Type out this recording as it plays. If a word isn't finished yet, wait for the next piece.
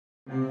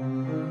What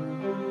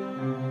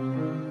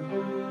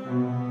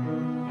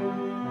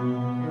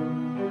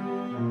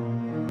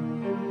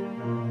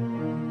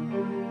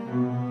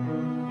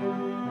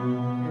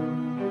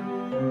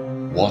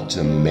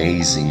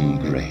amazing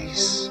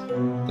grace,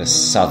 the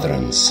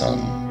southern sun,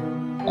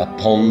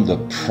 upon the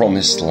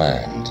promised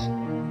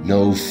land,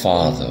 no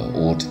farther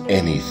ought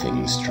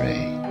anything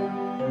stray.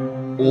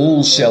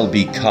 All shall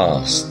be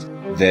cast,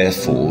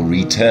 therefore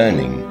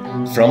returning,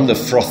 from the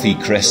frothy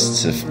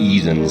crests of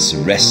Eden's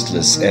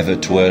restless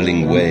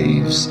ever-twirling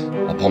waves,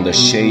 upon the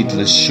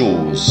shadeless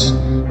shores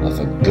of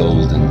a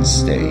golden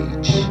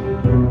stage.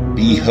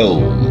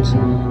 Behold,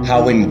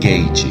 how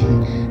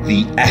engaging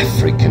the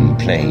African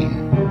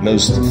plain,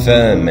 most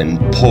firm and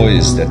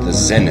poised at the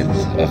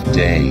zenith of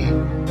day.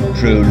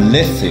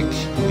 Prolific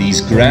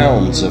these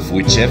grounds of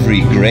which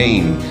every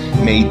grain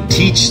may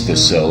teach the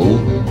soul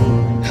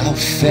how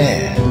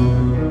fair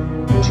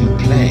to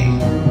play.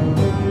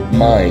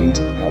 Mind,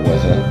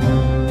 however,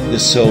 the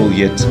soul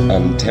yet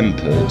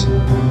untempered,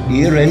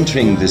 ere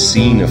entering the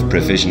scene of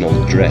provisional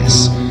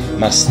dress,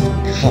 must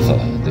cover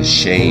the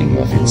shame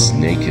of its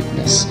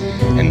nakedness,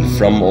 and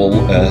from all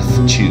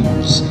earth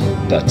choose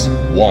but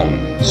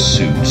one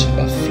suit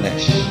of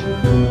flesh.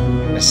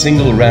 A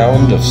single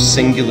round of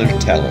singular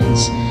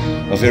talents,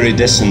 of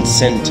iridescent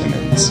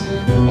sentiments,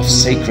 of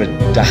sacred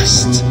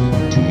dust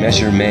to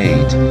measure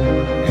made,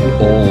 and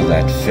all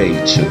that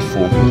fate should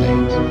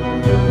formulate.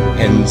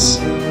 Hence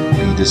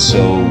be the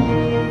soul,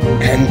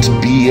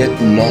 and be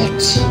it not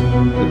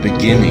the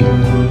beginning,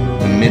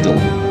 the middle,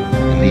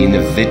 and the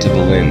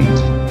inevitable end,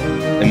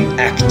 an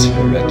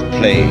actor at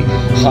play,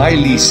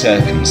 highly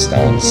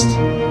circumstanced,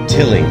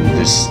 tilling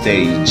the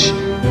stage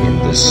in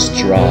the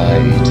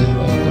stride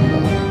of the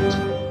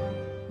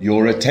moment.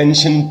 Your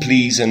attention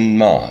please and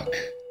mark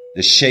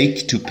the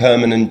shake to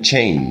permanent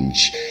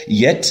change,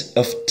 yet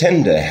of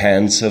tender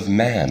hands of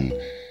man,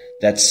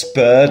 that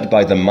spurred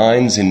by the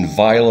mind's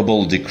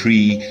inviolable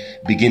decree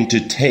begin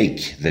to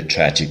take the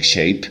tragic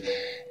shape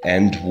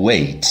and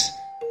weight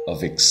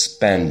of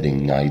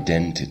expanding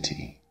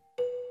identity.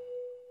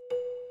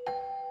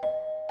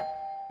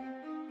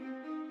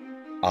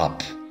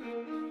 Up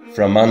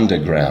from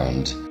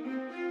underground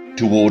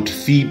toward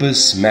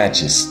Phoebus'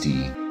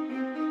 majesty,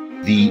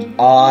 the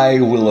eye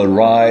will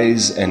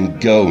arise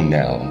and go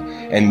now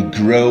and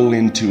grow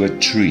into a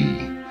tree,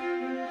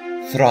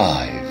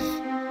 thrive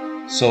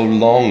so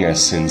long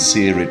as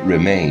sincere it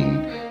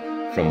remain,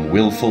 from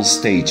willful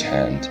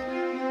stagehand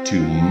to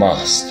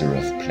master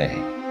of play.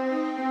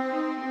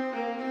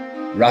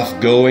 Rough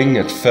going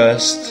at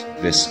first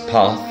this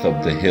path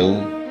of the hill,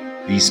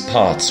 these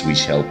parts we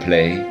shall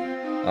play,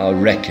 our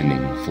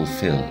reckoning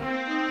fulfill,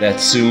 that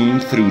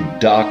soon through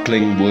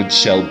darkling wood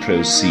shall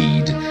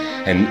proceed,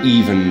 and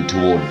even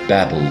toward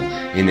Babel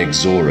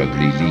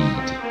inexorably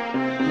lead.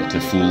 Yet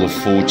a fool of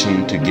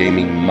fortune to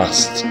gaming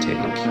must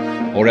take,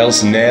 or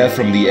else ne'er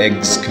from the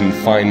egg's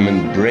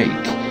confinement break,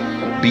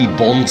 be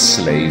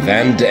bondslave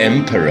and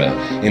emperor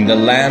in the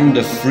land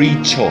of free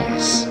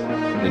choice.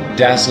 The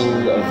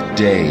dazzle of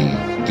day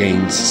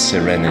gains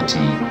serenity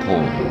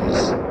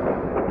poise.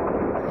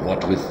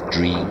 What with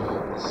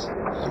dreams,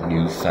 our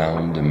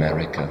new-found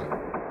America,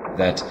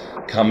 that,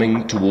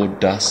 coming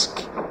toward dusk,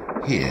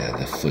 hear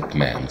the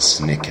footman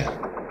snicker.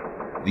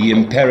 The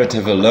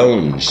imperative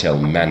alone shall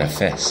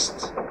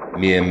manifest,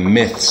 mere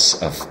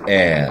myths of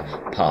air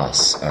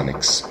pass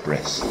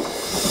unexpressed.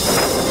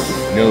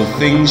 No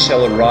thing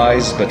shall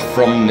arise but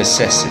from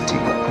necessity,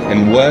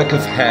 and work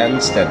of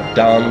hands that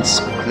dance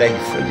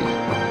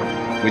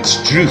playfully,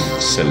 which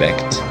truth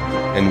select,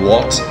 and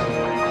what,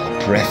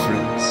 our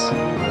preference,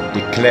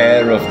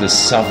 declare of the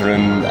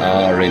sovereign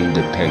our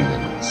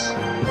independence.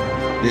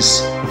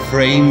 This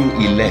frame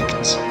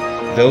elect,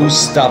 though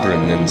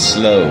stubborn and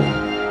slow,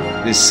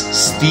 this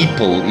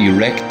steeple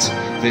erect,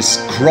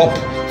 this crop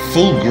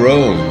full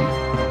grown,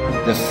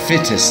 the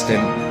fittest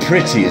and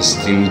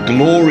prettiest in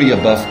glory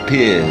above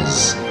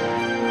peers,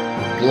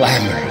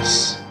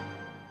 glamorous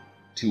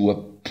to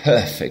a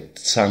perfect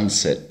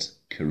sunset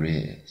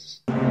careers.